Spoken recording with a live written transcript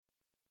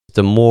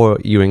The more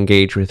you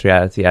engage with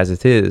reality as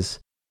it is,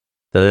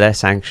 the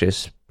less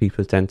anxious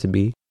people tend to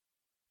be,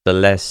 the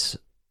less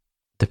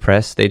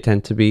depressed they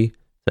tend to be,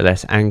 the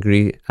less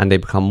angry, and they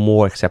become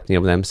more accepting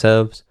of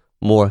themselves,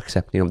 more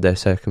accepting of their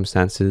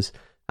circumstances.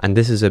 And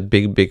this is a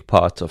big, big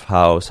part of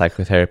how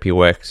psychotherapy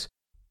works,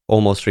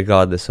 almost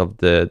regardless of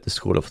the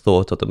school of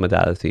thought or the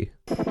modality.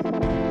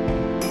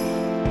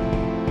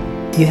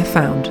 You have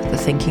found the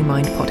Thinking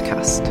Mind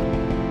podcast.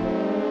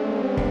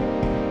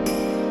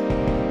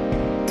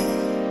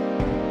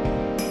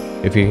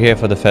 If you're here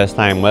for the first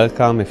time,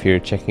 welcome. If you're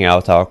checking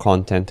out our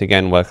content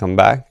again, welcome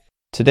back.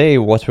 Today,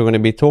 what we're going to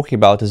be talking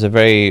about is a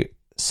very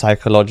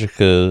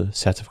psychological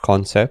set of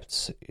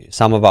concepts.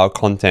 Some of our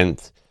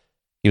content,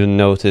 you'll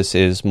notice,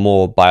 is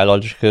more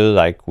biological,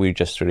 like we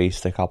just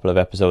released a couple of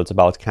episodes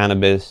about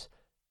cannabis,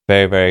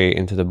 very, very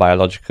into the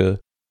biological.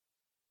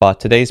 But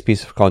today's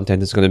piece of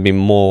content is going to be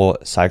more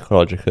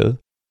psychological.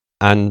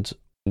 And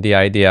the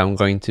idea I'm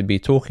going to be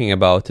talking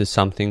about is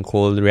something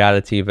called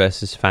reality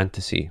versus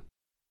fantasy.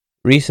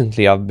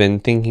 Recently, one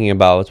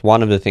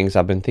of the things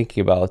I've been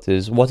thinking about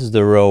is what is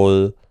the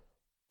role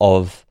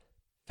of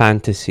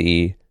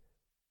fantasy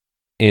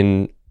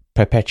in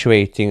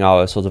perpetuating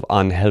our sort of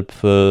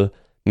unhelpful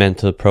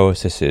mental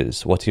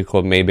processes, what you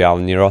call maybe our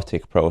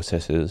neurotic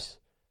processes.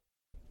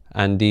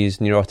 And these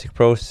neurotic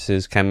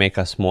processes can make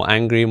us more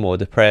angry, more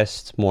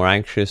depressed, more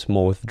anxious,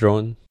 more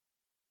withdrawn.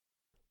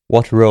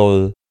 What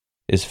role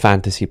is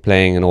fantasy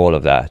playing in all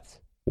of that?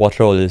 What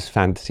role is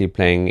fantasy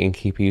playing in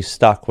keeping you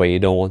stuck where you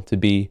don't want to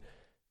be,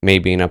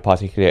 maybe in a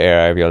particular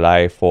area of your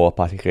life or a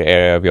particular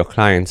area of your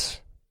client's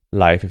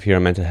life if you're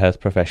a mental health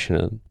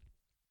professional?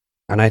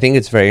 And I think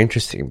it's very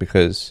interesting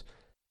because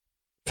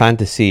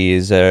fantasy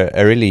is a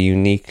really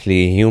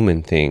uniquely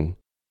human thing.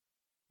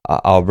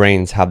 Our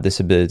brains have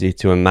this ability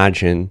to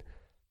imagine,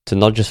 to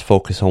not just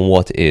focus on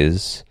what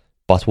is,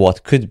 but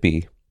what could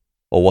be,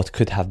 or what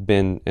could have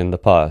been in the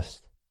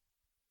past.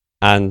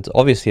 And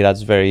obviously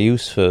that's very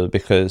useful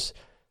because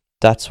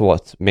that's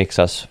what makes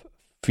us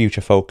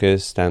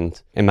future-focused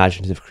and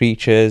imaginative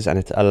creatures, and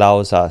it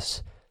allows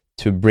us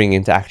to bring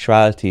into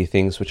actuality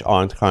things which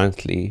aren't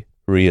currently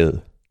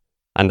real.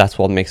 And that's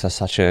what makes us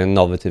such an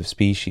innovative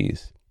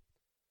species.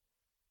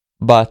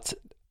 But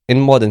in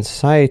modern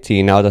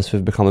society, now that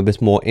we've become a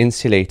bit more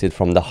insulated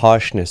from the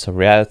harshness of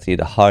reality,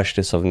 the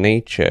harshness of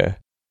nature,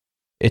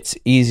 it's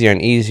easier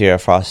and easier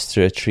for us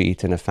to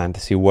retreat in a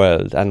fantasy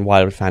world. And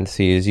while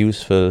fantasy is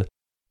useful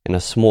in a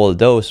small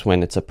dose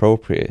when it's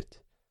appropriate,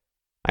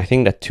 I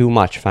think that too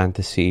much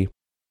fantasy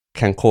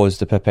can cause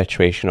the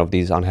perpetuation of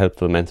these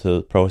unhelpful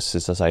mental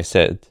processes, as I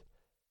said.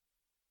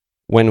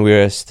 When we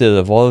were still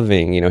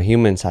evolving,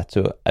 humans had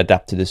to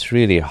adapt to this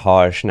really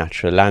harsh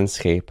natural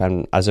landscape,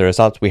 and as a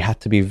result, we had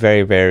to be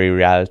very, very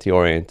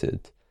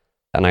reality-oriented.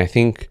 And I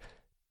think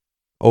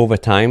over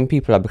time,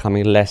 people are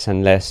becoming less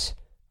and less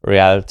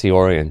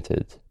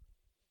reality-oriented.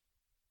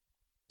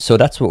 So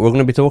that's what we're going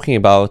to be talking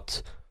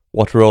about,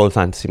 what role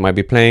fantasy might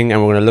be playing,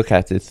 and we're going to look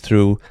at it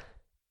through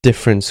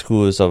different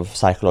schools of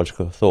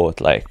psychological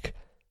thought, like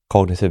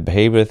cognitive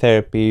behavioral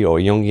therapy or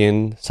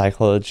Jungian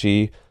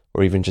psychology,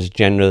 or even just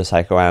general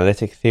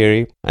psychoanalytic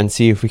theory, and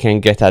see if we can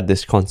get at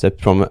this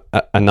concept from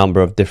a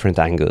number of different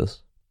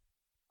angles.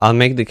 I'll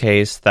make the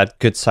case that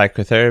good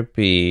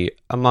psychotherapy,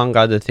 among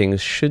other things,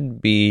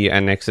 should be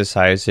an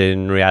exercise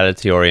in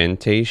reality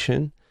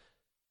orientation,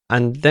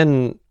 and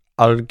then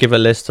I'll give a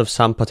list of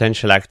some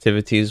potential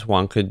activities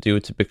one could do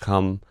to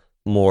become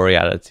more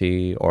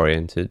reality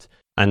oriented,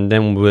 and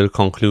then we'll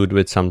conclude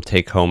with some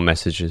take-home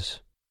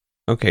messages.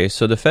 Okay,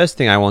 so the first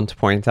thing I want to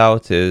point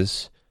out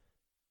is,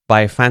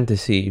 by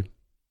fantasy,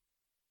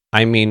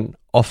 I mean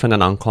often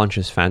an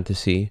unconscious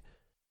fantasy,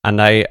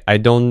 and I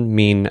don't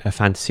mean a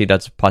fantasy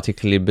that's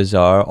particularly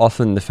bizarre.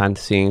 Often the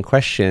fantasy in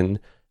question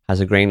has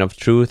a grain of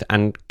truth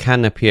and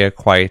can appear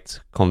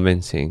quite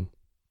convincing.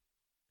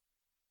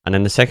 And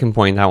then the second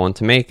point I want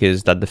to make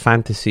is that the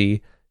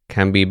fantasy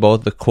can be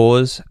both the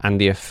cause and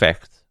the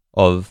effect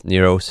of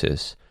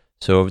neurosis.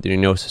 So if the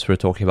neurosis we're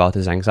talking about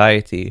is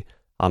anxiety,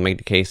 I'll make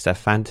the case that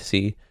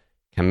fantasy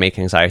can make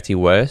anxiety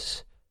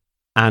worse,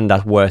 and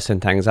that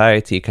worsened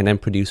anxiety can then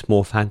produce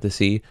more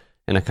fantasy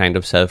in a kind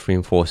of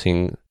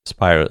self-reinforcing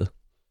spiral.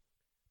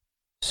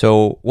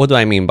 So what do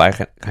I mean by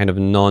kind of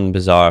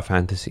non-bizarre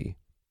fantasy?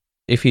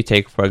 If you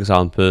take, for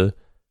example,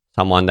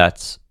 someone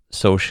that's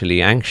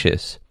socially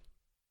anxious,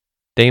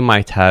 they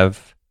might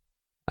have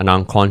an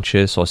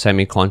unconscious or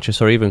semi-conscious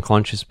or even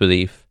conscious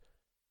belief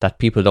that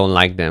people don't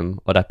like them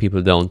or that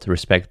people don't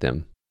respect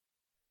them.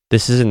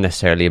 This isn't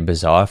necessarily a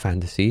bizarre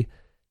fantasy.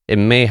 It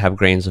may have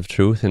grains of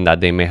truth in that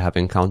they may have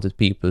encountered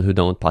people who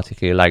don't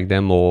particularly like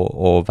them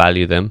or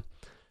value them.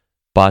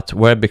 But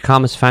where it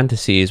becomes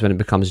fantasy is when it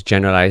becomes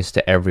generalized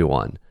to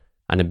everyone,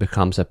 and it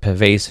becomes a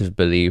pervasive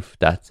belief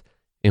that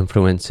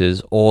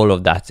influences all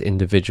of that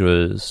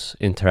individual's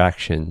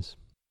interactions.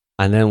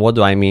 And then what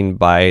do I mean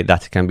by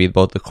that can be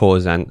both the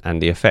cause and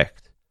the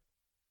effect?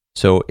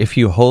 So if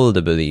you hold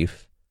the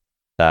belief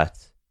that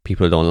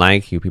people don't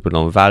like you, people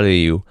don't value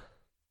you,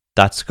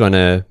 that's going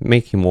to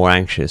make you more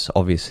anxious,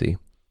 obviously.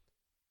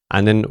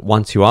 And then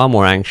once you are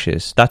more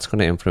anxious, that's going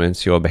to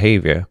influence your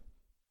behavior.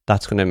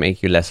 That's going to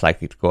make you less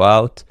likely to go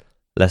out,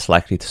 less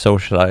likely to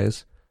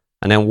socialize.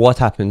 And then what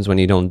happens when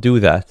you don't do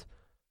that?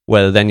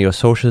 Well, then your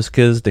social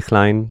skills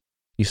decline.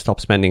 You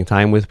stop spending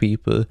time with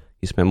people.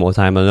 You spend more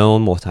time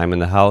alone, more time in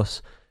the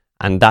house.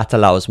 And that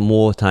allows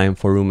more time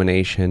for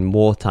rumination,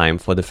 more time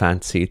for the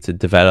fantasy to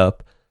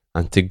develop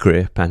and to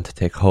grip and to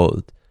take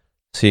hold.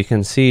 So you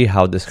can see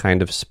how this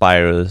kind of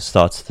spiral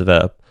starts to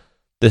develop.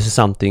 This is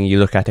something you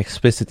look at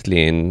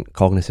explicitly in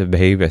cognitive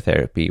behavior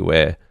therapy,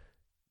 where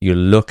you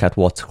look at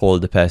what's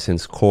called the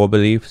person's core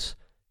beliefs.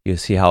 You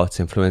see how it's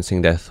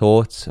influencing their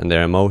thoughts and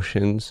their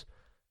emotions.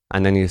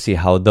 And then you see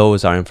how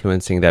those are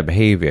influencing their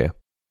behavior.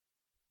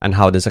 And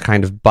how there's a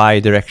kind of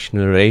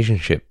bi-directional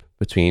relationship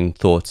between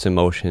thoughts,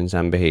 emotions,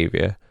 and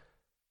behavior.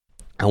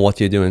 And what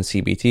you do in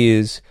CBT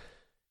is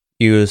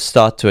you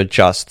start to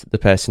adjust the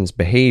person's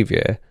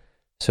behavior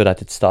so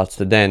that it starts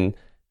to then,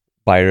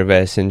 by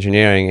reverse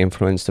engineering,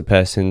 influence the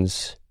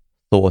person's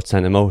thoughts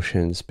and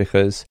emotions,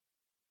 because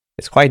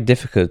it's quite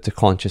difficult to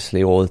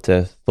consciously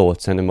alter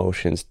thoughts and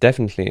emotions,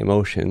 definitely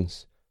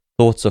emotions.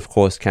 Thoughts, of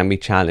course, can be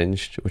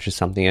challenged, which is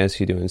something else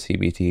you do in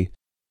CBT.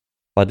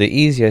 But the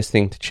easiest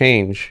thing to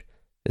change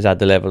is at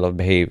the level of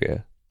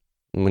behavior.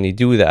 And when you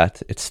do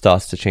that, it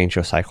starts to change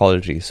your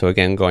psychology. So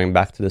again, going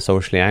back to the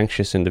socially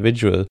anxious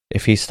individual,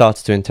 if he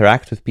starts to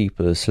interact with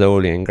people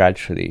slowly and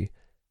gradually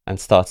and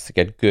starts to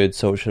get good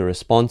social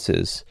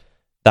responses,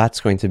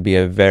 that's going to be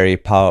a very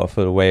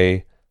powerful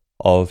way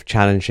of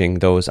challenging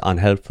those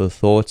unhelpful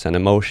thoughts and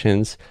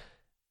emotions,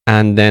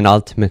 and then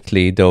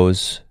ultimately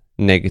those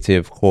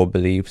negative core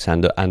beliefs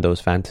and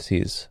those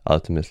fantasies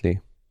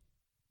ultimately.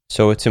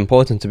 So it's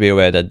important to be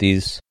aware that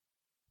these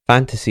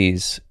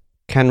fantasies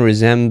can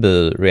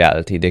resemble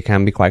reality. They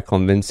can be quite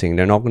convincing.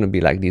 They're not going to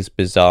be like these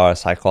bizarre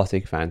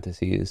psychotic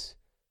fantasies,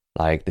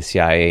 like the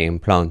CIA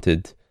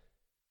implanted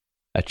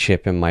a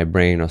chip in my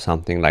brain or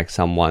something like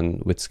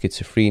someone with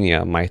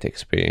schizophrenia might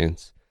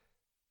experience.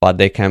 But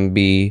they can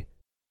be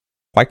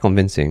quite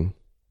convincing,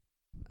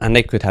 and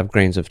they could have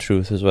grains of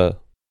truth as well.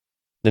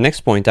 The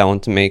next point I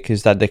want to make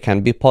is that there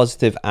can be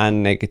positive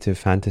and negative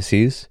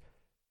fantasies,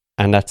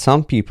 and that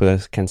some people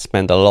can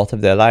spend a lot of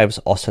their lives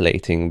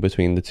oscillating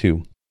between the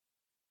two.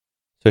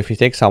 So if you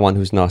take someone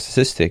who's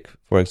narcissistic,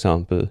 for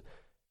example,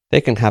 they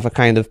can have a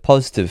kind of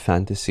positive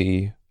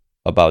fantasy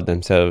about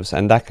themselves,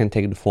 and that can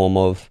take the form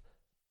of,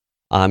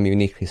 I'm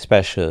uniquely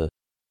special,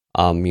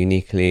 I'm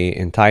uniquely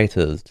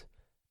entitled,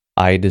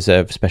 I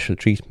deserve special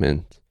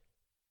treatment,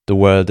 the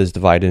world is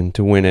divided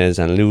into winners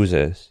and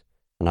losers,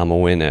 and I'm a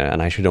winner,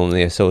 and I should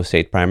only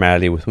associate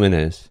primarily with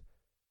winners.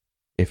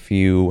 If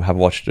you have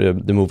watched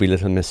the movie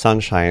Little Miss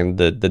Sunshine,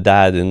 the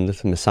dad in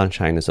Little Miss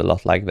Sunshine is a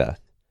lot like that.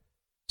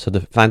 So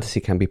the fantasy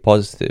can be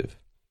positive.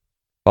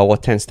 But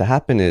what tends to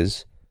happen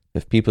is,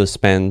 if people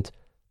spend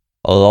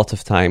a lot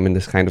of time in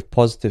this kind of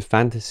positive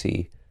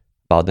fantasy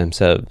about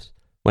themselves,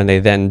 when they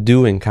then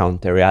do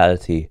encounter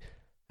reality,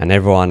 and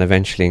everyone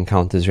eventually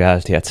encounters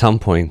reality at some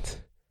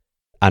point,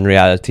 and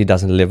reality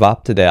doesn't live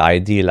up to their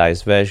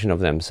idealized version of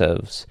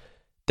themselves,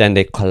 then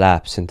they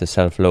collapse into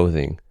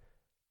self-loathing.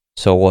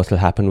 So what will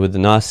happen with the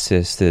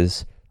narcissist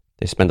is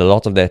they spend a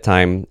lot of their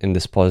time in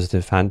this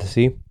positive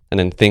fantasy, and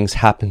then things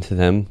happen to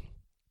them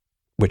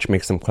which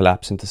makes them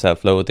collapse into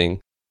self-loathing.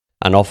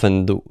 And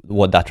often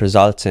what that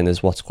results in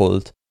is what's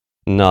called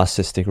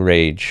narcissistic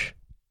rage,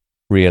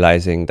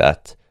 realizing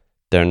that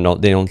they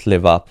don't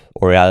live up,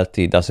 or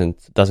reality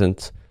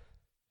doesn't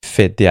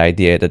fit the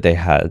idea that they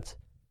had.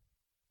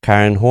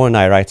 Karen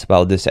Horney writes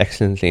about this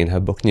excellently in her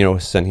book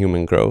Neurosis and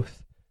Human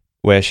Growth,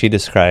 where she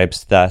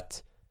describes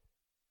that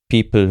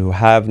people who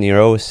have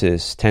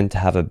neurosis tend to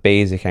have a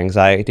basic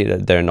anxiety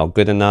that they're not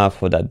good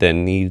enough or that their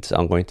needs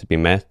aren't going to be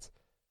met.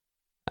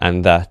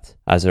 And that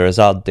as a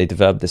result, they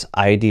develop this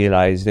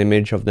idealized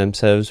image of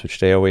themselves, which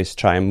they always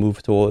try and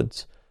move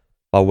towards.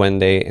 But when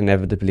they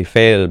inevitably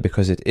fail,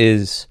 because it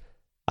is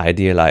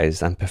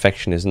idealized and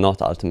perfection is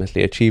not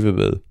ultimately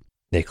achievable,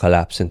 they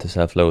collapse into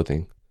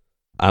self-loathing.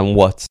 And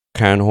what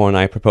Karen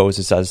Horney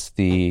proposes as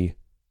the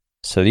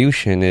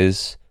solution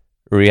is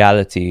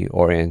reality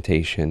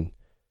orientation.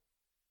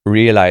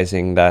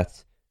 Realizing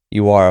that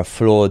you are a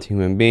flawed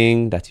human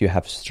being, that you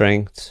have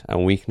strengths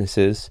and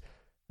weaknesses,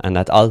 and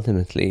that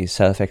ultimately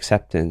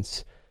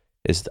self-acceptance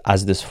is,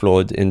 as this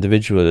flawed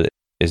individual,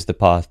 is the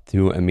path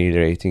to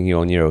ameliorating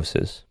your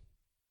neurosis.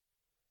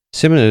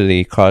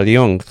 Similarly, Carl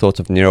Jung thought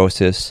of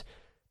neurosis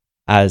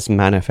as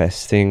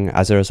manifesting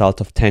as a result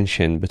of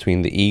tension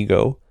between the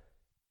ego,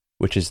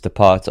 which is the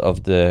part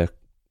of the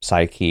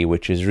psyche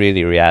which is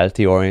really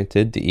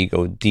reality-oriented. The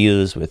ego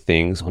deals with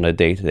things on a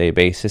day-to-day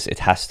basis. It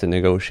has to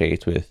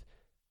negotiate with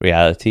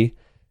reality,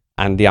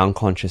 and the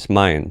unconscious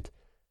mind.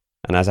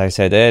 And as I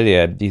said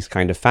earlier, these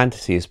kind of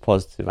fantasies,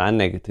 positive and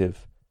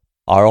negative,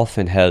 are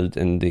often held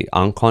in the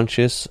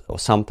unconscious, or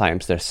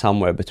sometimes they're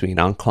somewhere between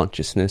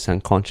unconsciousness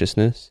and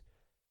consciousness.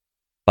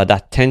 But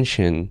that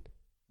tension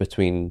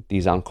between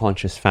these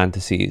unconscious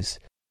fantasies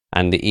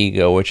and the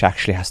ego, which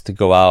actually has to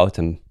go out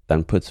and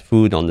then puts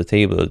food on the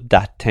table,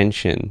 that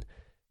tension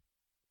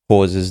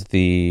causes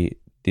the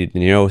the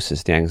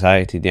neurosis, the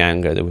anxiety, the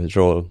anger, the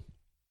withdrawal.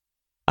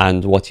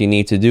 And what you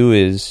need to do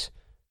is,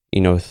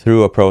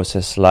 through a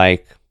process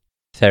like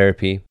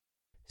therapy,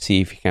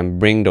 see if you can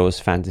bring those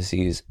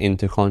fantasies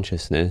into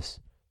consciousness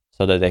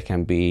so that they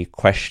can be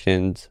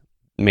questioned,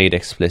 made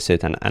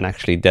explicit, and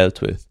actually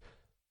dealt with.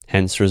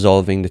 Hence,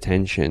 resolving the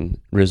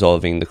tension,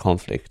 resolving the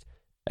conflict.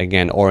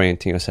 Again,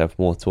 orienting yourself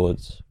more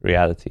towards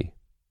reality.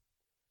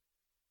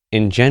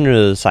 In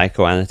general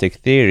psychoanalytic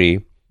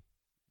theory,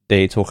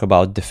 they talk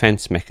about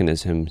defense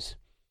mechanisms.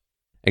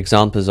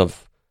 Examples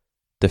of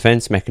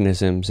defense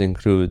mechanisms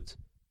include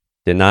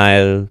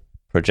denial,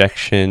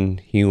 projection,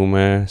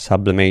 humor,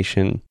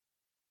 sublimation.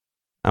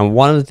 And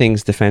one of the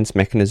things defense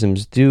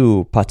mechanisms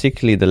do,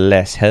 particularly the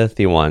less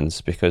healthy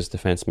ones, because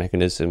defense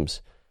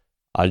mechanisms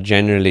are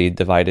generally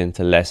divided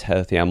into less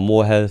healthy and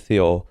more healthy,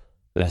 or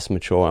less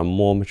mature and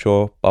more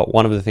mature. But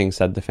one of the things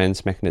that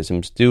defense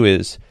mechanisms do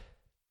is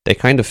they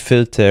kind of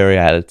filter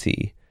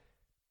reality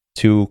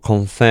to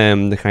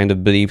confirm the kind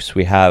of beliefs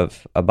we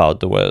have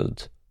about the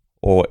world,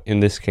 or in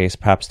this case,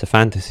 perhaps the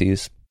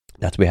fantasies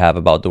that we have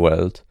about the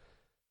world.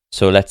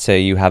 So let's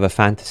say you have a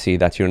fantasy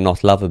that you're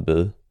not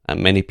lovable,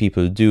 and many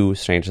people do,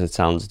 strange as it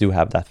sounds, do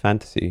have that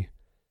fantasy.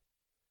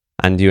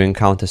 And you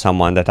encounter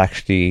someone that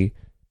actually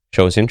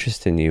shows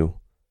interest in you.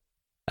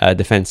 A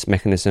defense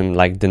mechanism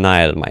like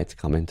denial might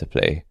come into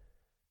play,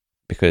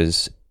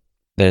 because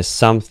there's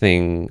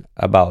something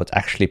about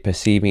actually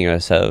perceiving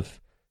yourself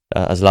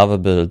as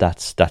lovable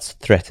that's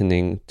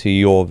threatening to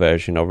your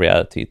version of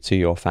reality, to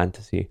your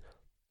fantasy.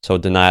 So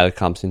denial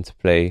comes into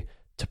play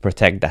to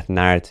protect that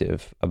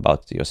narrative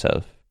about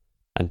yourself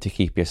and to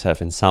keep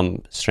yourself in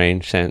some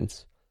strange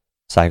sense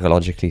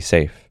psychologically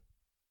safe.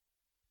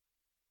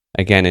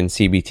 Again, in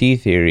CBT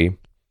theory,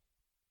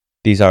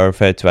 these are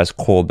referred to as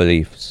core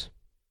beliefs.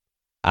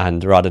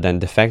 And rather than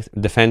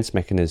defense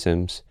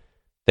mechanisms,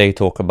 they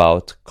talk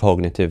about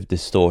cognitive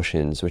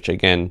distortions, which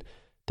again,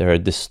 they're a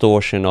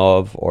distortion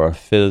of or a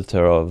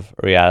filter of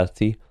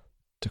reality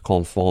to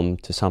conform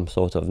to some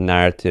sort of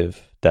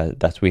narrative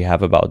that we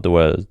have about the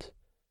world.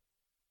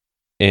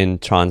 In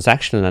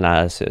transactional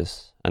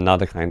analysis,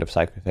 another kind of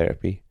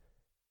psychotherapy,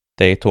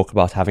 they talk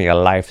about having a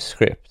life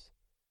script,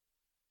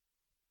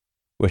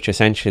 which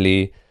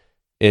essentially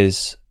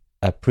is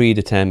a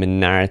predetermined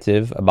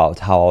narrative about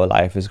how our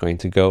life is going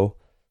to go,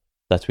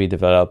 that we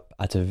develop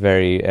at a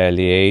very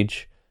early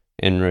age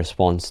in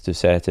response to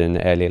certain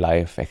early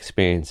life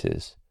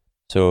experiences.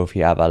 So if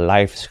you have a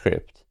life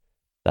script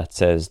that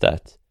says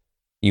that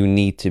you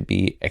need to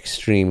be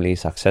extremely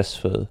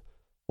successful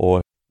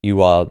or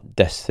you are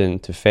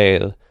destined to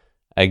fail,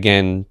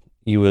 again,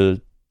 you will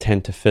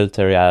tend to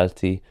filter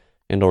reality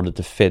in order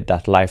to fit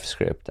that life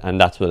script, and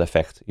that will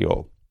affect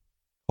your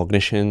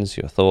cognitions,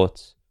 your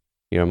thoughts,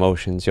 your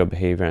emotions, your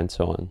behavior, and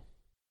so on.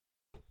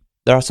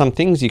 There are some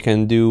things you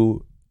can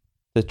do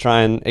to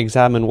try and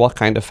examine what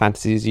kind of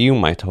fantasies you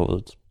might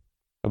hold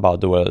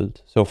about the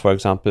world. So, for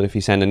example, if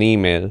you send an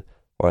email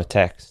or a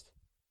text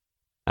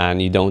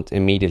and you don't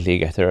immediately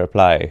get a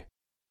reply,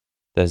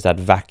 there's that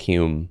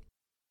vacuum.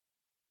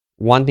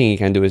 One thing you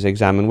can do is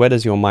examine, where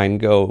does your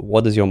mind go?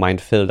 What does your mind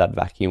fill that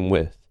vacuum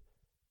with?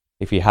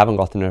 If you haven't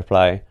gotten a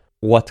reply,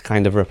 what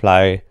kind of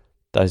reply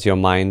does your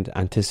mind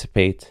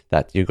anticipate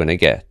that you're going to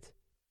get?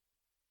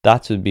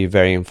 That would be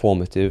very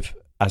informative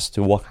as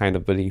to what kind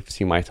of beliefs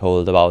you might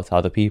hold about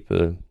other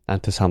people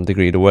and to some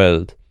degree the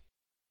world.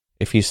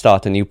 If you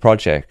start a new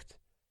project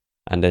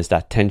and there's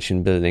that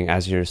tension building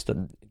as you're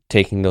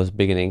taking those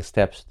beginning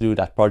steps through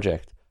that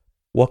project,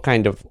 what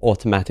kind of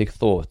automatic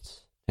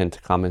thoughts tend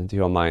to come into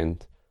your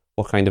mind?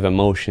 What kind of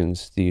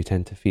emotions do you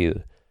tend to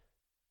feel?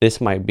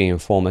 This might be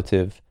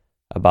informative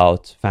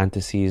about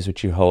fantasies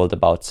which you hold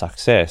about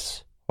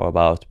success or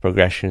about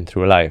progression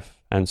through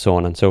life, and so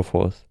on and so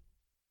forth.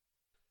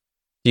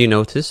 Do you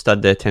notice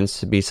that there tends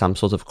to be some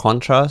sort of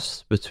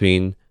contrast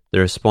between the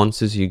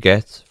responses you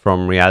get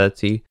from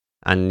reality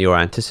and your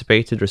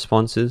anticipated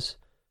responses?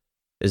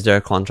 Is there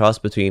a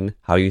contrast between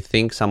how you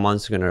think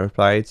someone's going to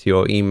reply to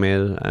your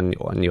email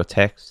and your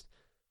text,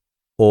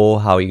 or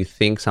how you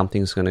think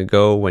something's going to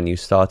go when you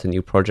start a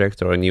new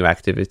project or a new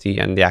activity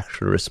and the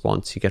actual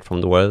response you get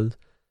from the world?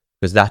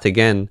 Because that,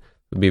 again,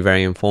 would be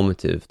very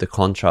informative, the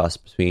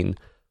contrast between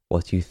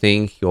what you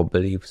think, your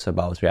beliefs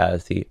about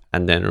reality,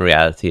 and then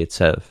reality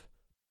itself.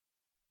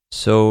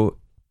 So,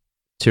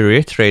 to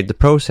reiterate, the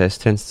process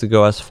tends to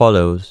go as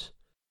follows.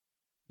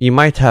 You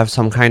might have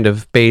some kind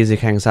of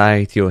basic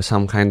anxiety or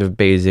some kind of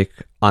basic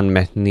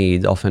unmet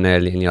need often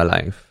early in your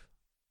life.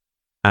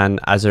 And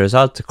as a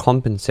result, to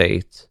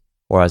compensate,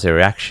 or as a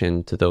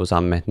reaction to those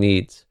unmet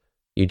needs,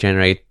 you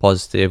generate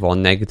positive or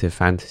negative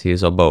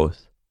fantasies or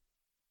both.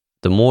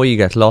 The more you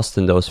get lost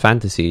in those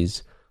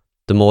fantasies,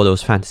 the more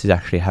those fantasies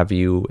actually have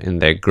you in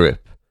their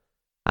grip.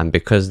 And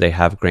because they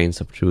have grains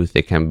of truth,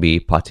 they can be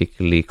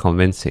particularly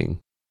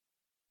convincing.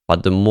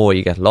 But the more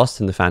you get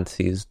lost in the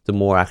fantasies, the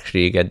more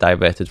actually you get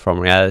diverted from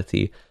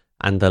reality,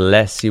 and the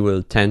less you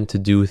will tend to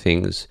do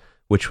things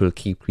which will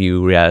keep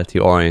you reality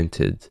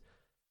oriented.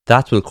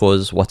 That will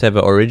cause whatever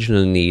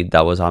original need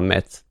that was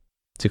unmet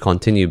to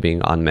continue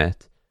being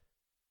unmet.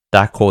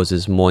 That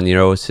causes more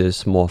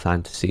neurosis, more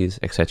fantasies,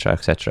 etc.,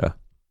 etc.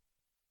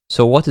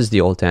 So what is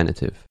the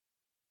alternative?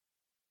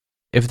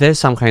 If there's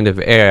some kind of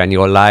error in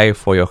your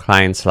life or your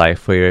client's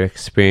life where you're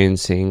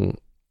experiencing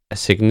a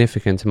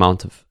significant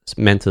amount of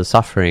mental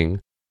suffering,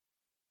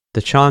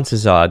 the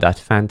chances are that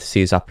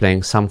fantasies are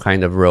playing some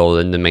kind of role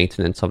in the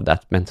maintenance of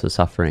that mental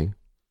suffering.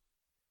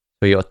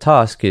 So your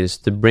task is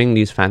to bring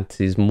these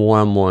fantasies more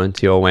and more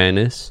into your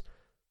awareness,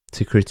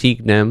 to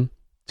critique them,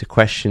 to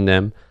question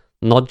them,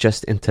 not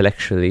just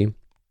intellectually,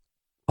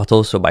 but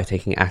also by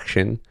taking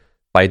action,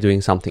 by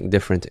doing something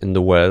different in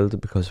the world,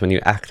 because when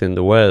you act in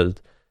the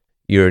world,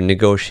 you're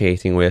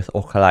negotiating with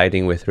or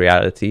colliding with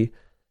reality,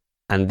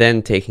 and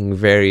then taking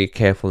very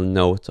careful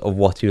note of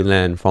what you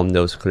learn from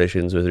those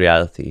collisions with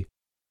reality,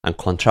 and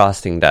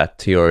contrasting that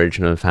to your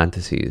original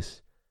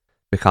fantasies,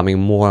 becoming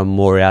more and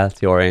more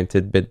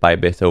reality-oriented bit by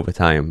bit over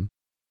time.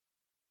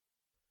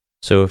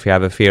 So if you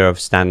have a fear of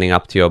standing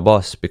up to your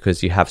boss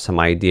because you have some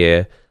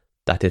idea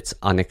that it's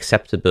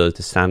unacceptable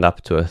to stand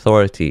up to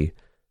authority,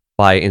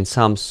 by in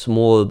some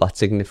small but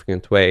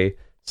significant way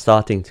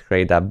starting to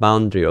create that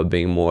boundary of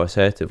being more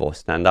assertive or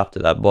stand up to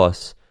that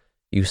boss,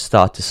 you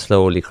start to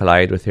slowly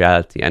collide with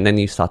reality, and then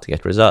you start to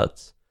get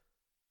results.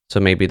 So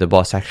maybe the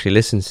boss actually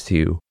listens to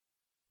you.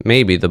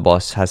 Maybe the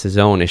boss has his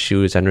own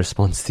issues and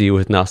responds to you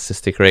with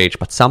narcissistic rage,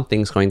 but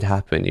something's going to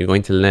happen. You're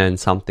going to learn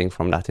something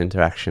from that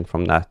interaction,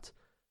 from that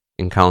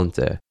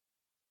encounter.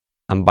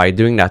 And by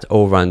doing that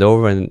over and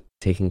over and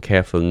taking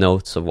careful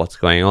notes of what's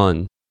going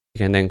on, you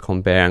can then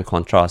compare and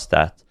contrast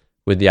that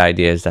with the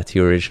ideas that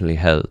you originally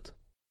held.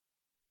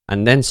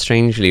 And then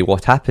strangely,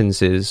 what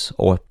happens is,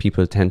 or what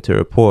people tend to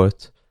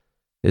report,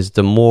 is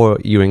the more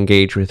you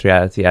engage with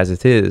reality as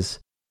it is,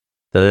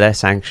 the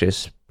less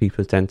anxious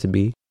people tend to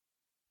be,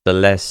 the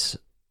less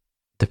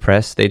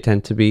depressed they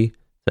tend to be,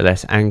 the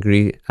less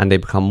angry, and they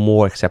become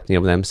more accepting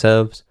of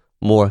themselves,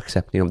 more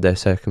accepting of their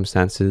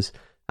circumstances.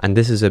 And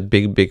this is a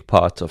big, big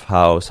part of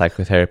how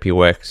psychotherapy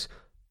works,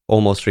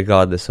 almost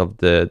regardless of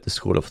the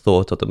school of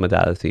thought or the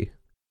modality.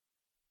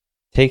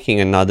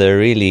 Taking another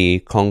really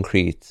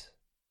concrete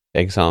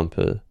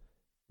example,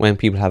 when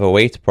people have a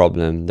weight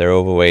problem, they're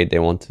overweight, they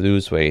want to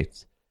lose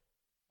weight,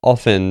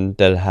 often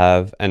they'll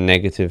have a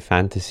negative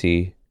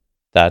fantasy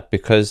that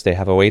because they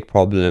have a weight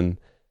problem,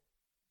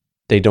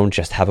 they don't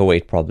just have a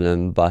weight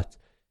problem, but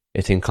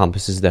it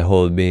encompasses their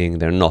whole being.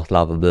 They're not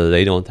lovable,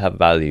 they don't have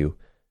value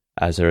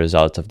as a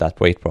result of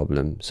that weight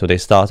problem. So they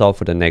start off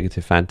with a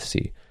negative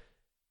fantasy.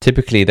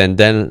 Typically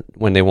then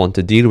when they want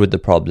to deal with the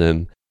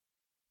problem,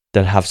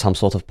 they'll have some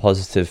sort of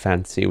positive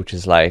fantasy, which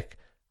is like,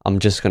 I'm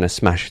just going to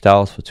smash it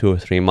out for 2 or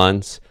 3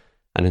 months.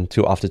 And then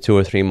after 2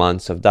 or 3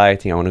 months of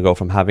dieting, I want to go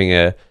from having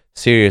a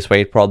serious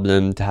weight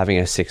problem to having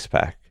a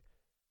six-pack.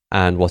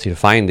 And what you'll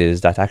find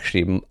is that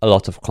actually a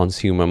lot of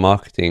consumer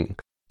marketing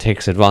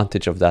takes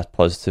advantage of that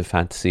positive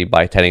fantasy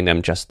by telling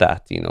them just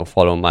that,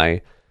 follow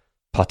my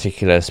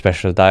particular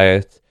special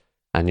diet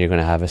and you're going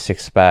to have a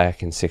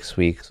six-pack in 6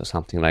 weeks or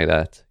something like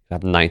that. You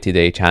have a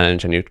 90-day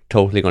challenge and you're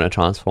totally going to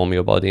transform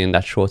your body in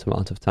that short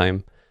amount of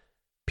time.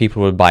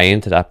 People will buy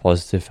into that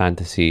positive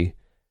fantasy,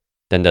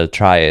 then they'll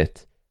try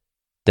it,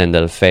 then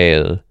they'll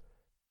fail,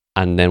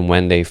 and then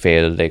when they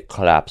fail, they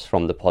collapse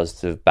from the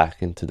positive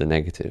back into the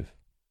negative.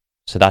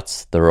 So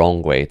that's the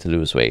wrong way to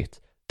lose weight.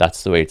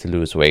 That's the way to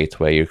lose weight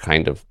where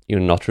you're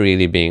not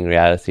really being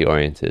reality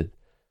oriented.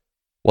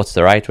 What's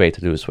the right way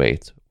to lose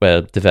weight?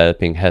 Well,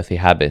 developing healthy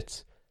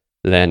habits,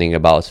 learning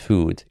about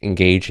food,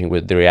 engaging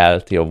with the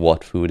reality of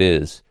what food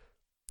is,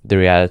 the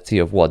reality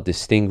of what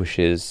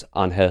distinguishes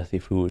unhealthy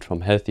food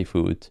from healthy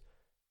food,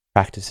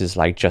 practices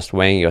like just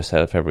weighing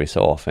yourself every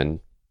so often,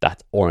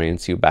 that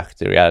orients you back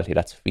to reality,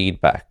 that's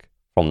feedback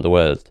from the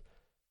world.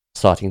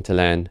 Starting to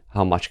learn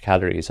how much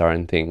calories are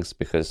in things,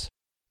 because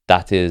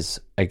that is,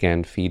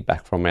 again,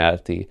 feedback from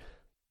reality.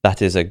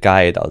 That is a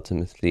guide,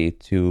 ultimately,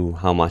 to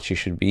how much you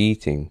should be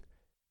eating.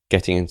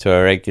 Getting into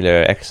a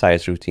regular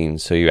exercise routine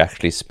so you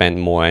actually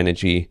spend more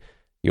energy,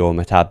 your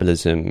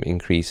metabolism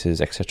increases,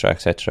 etc.,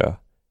 etc.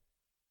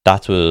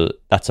 That's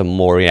a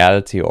more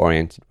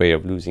reality-oriented way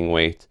of losing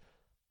weight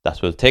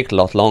that will take a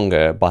lot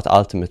longer, but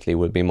ultimately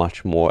will be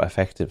much more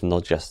effective,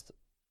 not just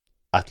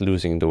at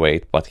losing the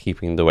weight, but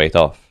keeping the weight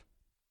off.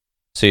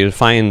 So you'll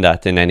find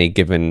that in any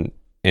given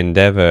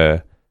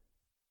endeavor,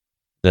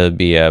 there'll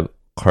be a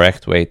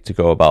correct way to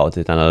go about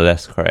it and a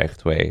less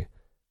correct way.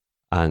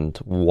 And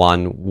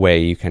one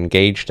way you can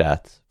gauge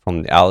that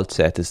from the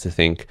outset is to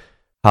think,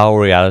 how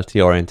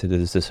reality-oriented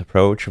is this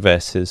approach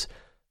versus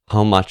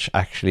how much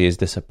actually is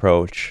this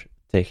approach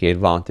taking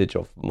advantage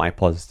of my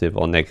positive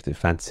or negative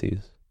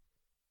fantasies.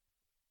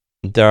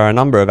 There are a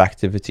number of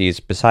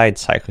activities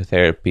besides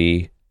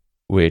psychotherapy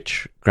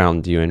which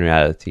ground you in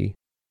reality.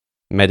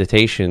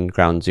 Meditation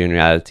grounds you in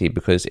reality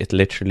because it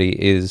literally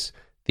is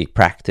the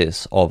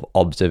practice of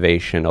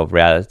observation of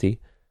reality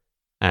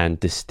and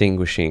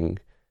distinguishing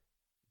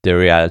the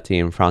reality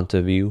in front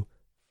of you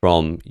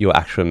from your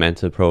actual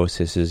mental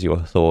processes, your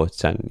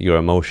thoughts and your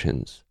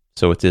emotions.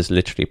 So it is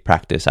literally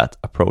practice at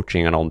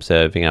approaching and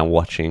observing and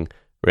watching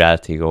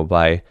reality go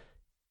by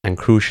and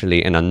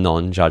crucially in a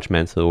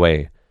non-judgmental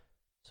way,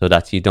 so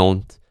that you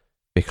don't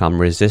become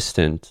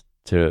resistant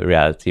to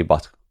reality,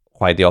 but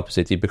quite the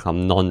opposite, you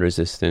become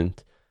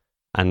non-resistant,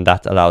 and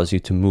that allows you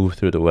to move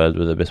through the world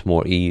with a bit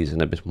more ease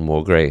and a bit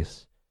more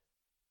grace.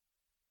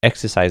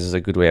 Exercise is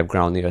a good way of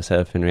grounding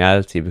yourself in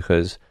reality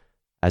because,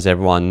 as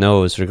everyone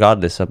knows,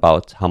 regardless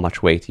about how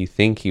much weight you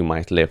think you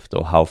might lift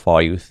or how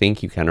far you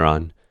think you can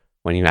run,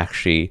 when you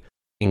actually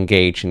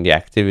engage in the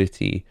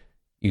activity,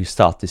 you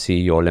start to see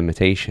your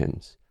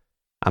limitations.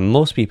 And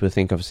most people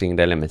think of seeing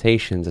their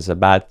limitations as a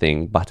bad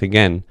thing, but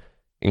again,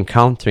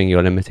 encountering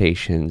your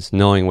limitations,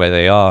 knowing where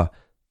they are,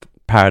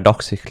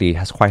 paradoxically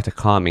has quite a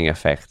calming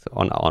effect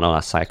on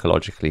us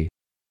psychologically.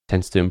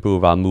 Tends to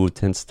improve our mood,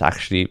 tends to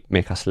actually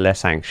make us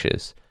less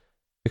anxious.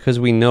 Because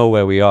we know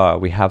where we are,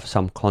 we have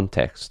some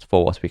context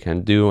for what we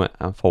can do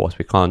and for what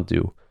we can't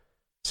do.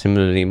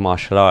 Similarly,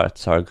 martial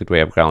arts are a good way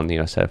of grounding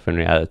yourself in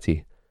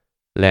reality.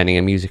 Learning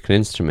a musical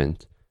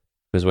instrument,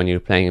 because when you're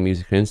playing a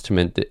musical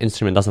instrument, the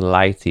instrument doesn't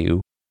lie to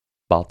you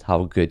about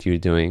how good you're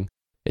doing.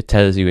 It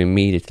tells you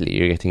immediately,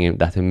 you're getting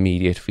that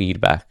immediate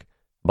feedback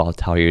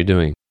about how you're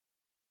doing.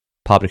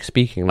 Public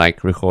speaking,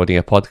 like recording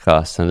a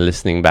podcast and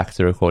listening back to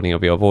the recording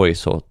of your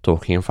voice or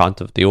talking in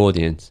front of the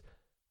audience,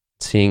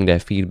 seeing their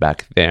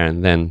feedback there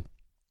and then,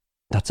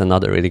 that's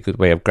another really good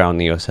way of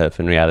grounding yourself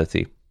in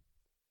reality.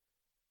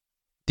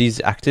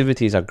 These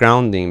activities are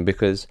grounding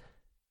because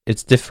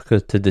it's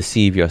difficult to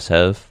deceive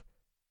yourself,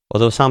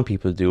 although some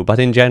people do, but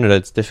in general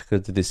it's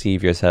difficult to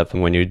deceive yourself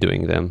when you're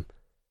doing them,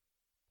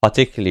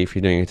 particularly if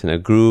you're doing it in a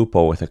group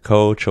or with a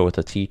coach or with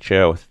a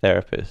teacher or with a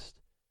therapist.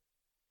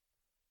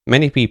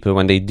 Many people,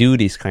 when they do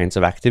these kinds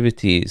of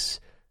activities,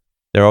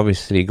 they're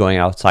obviously going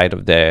outside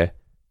of their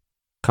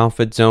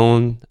comfort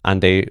zone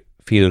and they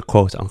feel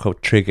quote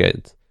unquote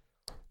triggered.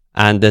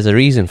 And there's a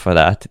reason for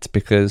that. It's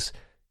because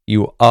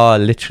you are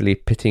literally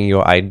pitting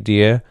your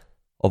idea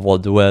of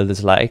what the world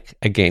is like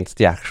against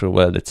the actual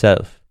world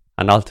itself.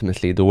 And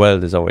ultimately, the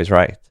world is always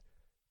right.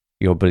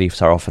 Your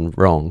beliefs are often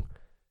wrong.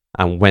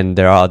 And when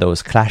there are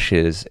those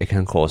clashes, it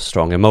can cause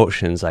strong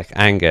emotions like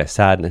anger,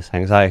 sadness,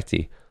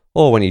 anxiety.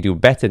 Or when you do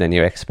better than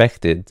you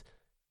expected,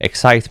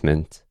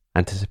 excitement,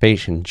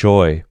 anticipation,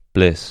 joy,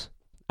 bliss.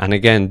 And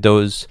again,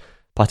 those,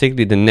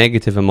 particularly the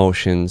negative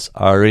emotions,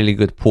 are a really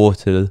good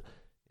portal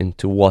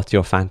into what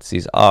your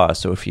fantasies are.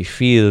 So if you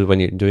feel when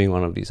you're doing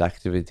one of these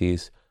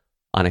activities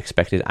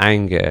unexpected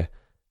anger,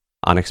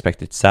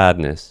 unexpected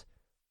sadness,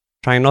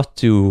 try not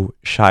to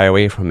shy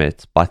away from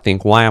it, but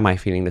think, why am I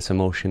feeling this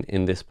emotion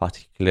in this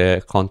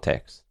particular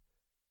context?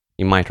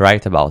 You might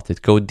write about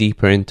it, go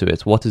deeper into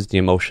it. What is the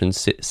emotion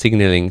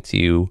signaling to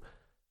you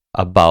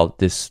about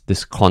this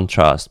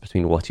contrast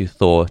between what you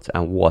thought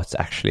and what's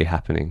actually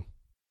happening?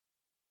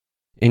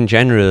 In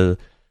general,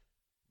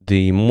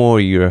 the more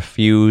you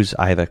refuse,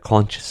 either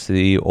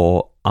consciously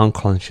or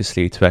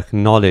unconsciously, to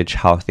acknowledge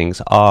how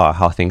things are,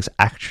 how things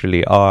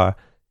actually are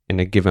in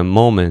a given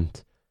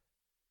moment,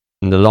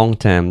 in the long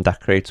term,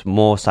 that creates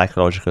more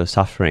psychological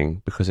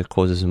suffering because it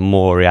causes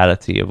more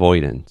reality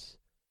avoidance.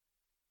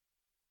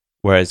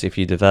 Whereas if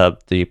you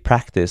develop the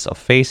practice of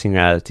facing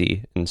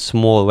reality in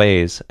small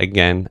ways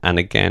again and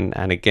again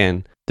and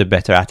again, the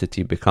better at it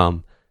you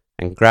become.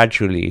 And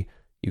gradually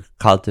you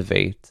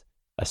cultivate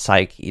a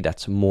psyche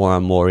that's more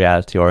and more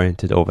reality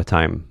oriented over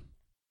time.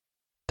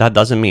 That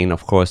doesn't mean,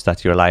 of course,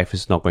 that your life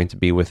is not going to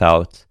be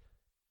without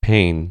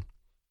pain.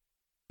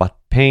 But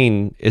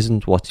pain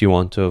isn't what you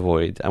want to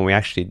avoid. And we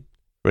actually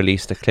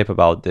released a clip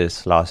about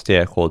this last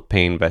year called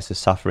Pain versus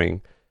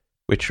Suffering,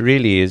 which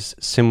really is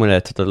similar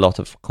to the lot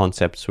of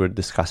concepts we're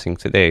discussing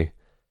today.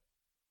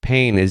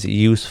 Pain is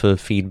useful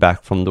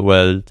feedback from the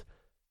world.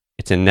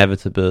 It's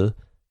inevitable.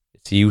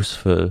 It's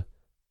useful.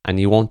 And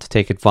you want to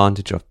take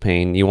advantage of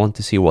pain. You want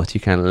to see what you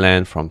can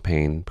learn from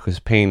pain, because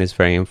pain is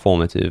very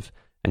informative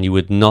and you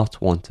would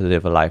not want to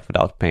live a life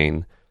without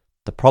pain.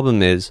 The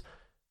problem is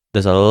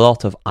there's a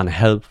lot of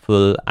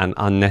unhelpful and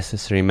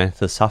unnecessary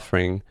mental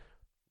suffering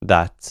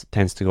that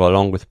tends to go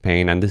along with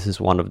pain, and this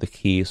is one of the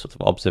key sort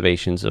of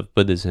observations of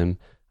Buddhism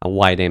and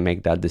why they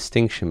make that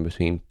distinction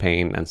between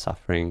pain and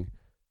suffering,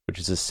 which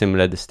is a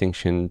similar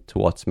distinction to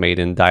what's made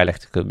in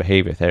dialectical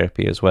behavior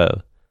therapy as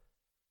well.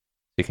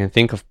 You can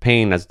think of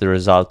pain as the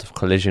result of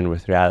collision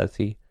with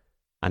reality,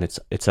 and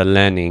it's a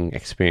learning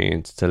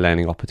experience, it's a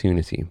learning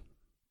opportunity.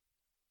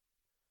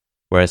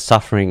 Whereas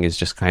suffering is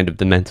just kind of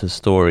the mental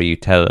story you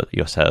tell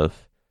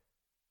yourself.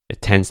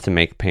 It tends to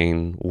make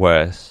pain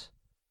worse,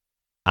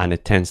 and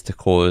it tends to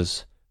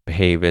cause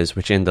behaviors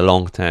which in the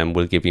long term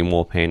will give you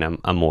more pain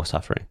and more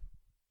suffering.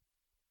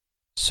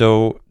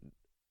 So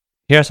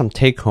here are some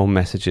take-home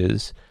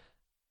messages.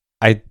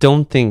 I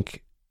don't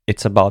think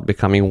it's about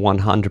becoming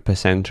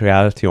 100%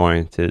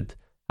 reality-oriented.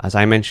 As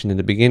I mentioned in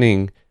the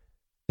beginning,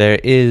 there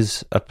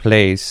is a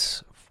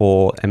place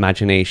for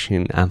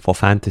imagination and for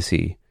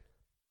fantasy.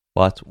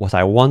 But what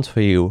I want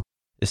for you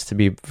is to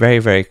be very,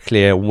 very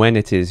clear when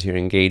it is you're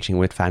engaging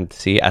with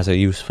fantasy as a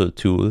useful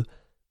tool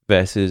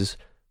versus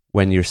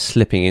when you're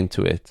slipping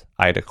into it,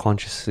 either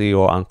consciously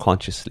or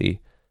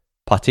unconsciously,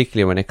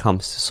 particularly when it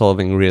comes to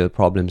solving real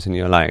problems in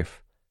your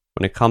life.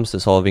 when it comes to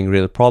solving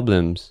real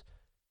problems,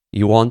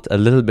 you want a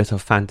little bit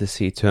of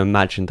fantasy to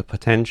imagine the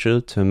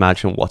potential, to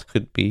imagine what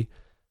could be,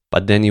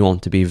 but then you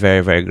want to be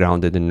very, very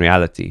grounded in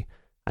reality.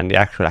 And the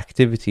actual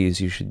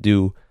activities you should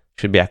do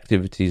should be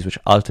activities which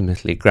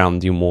ultimately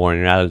ground you more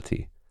in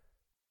reality.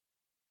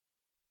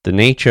 The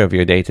nature of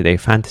your day-to-day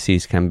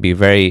fantasies can be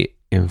very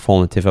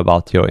informative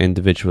about your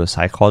individual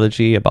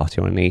psychology, about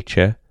your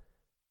nature.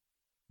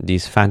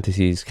 These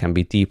fantasies can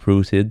be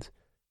deep-rooted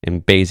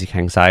in basic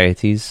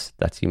anxieties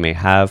that you may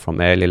have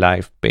from early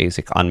life,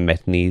 basic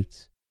unmet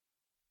needs.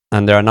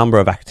 And there are a number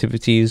of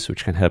activities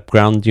which can help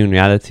ground you in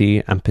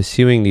reality, and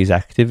pursuing these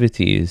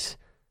activities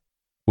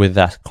with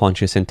that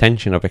conscious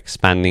intention of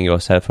expanding your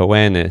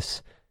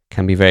self-awareness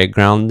can be very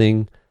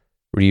grounding,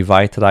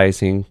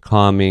 revitalizing,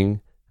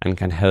 calming, and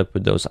can help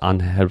with those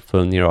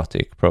unhelpful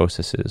neurotic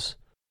processes.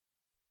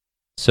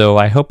 So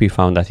I hope you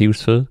found that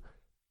useful.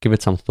 Give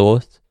it some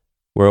thought.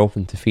 We're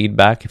open to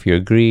feedback if you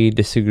agree,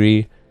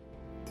 disagree,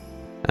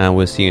 and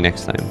we'll see you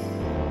next time.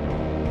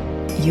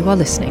 You are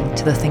listening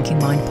to the Thinking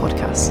Mind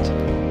podcast.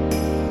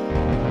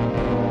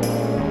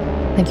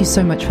 Thank you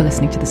so much for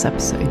listening to this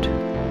episode.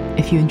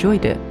 If you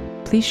enjoyed it,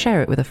 please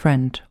share it with a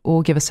friend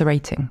or give us a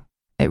rating.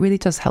 It really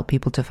does help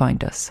people to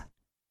find us.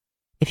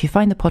 If you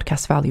find the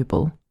podcast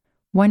valuable,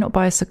 why not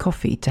buy us a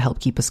coffee to help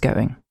keep us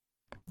going?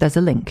 There's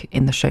a link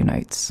in the show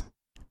notes.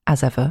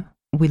 As ever,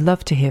 we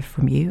love to hear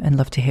from you and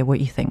love to hear what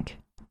you think.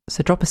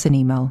 So drop us an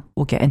email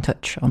or get in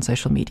touch on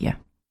social media.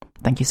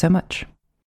 Thank you so much.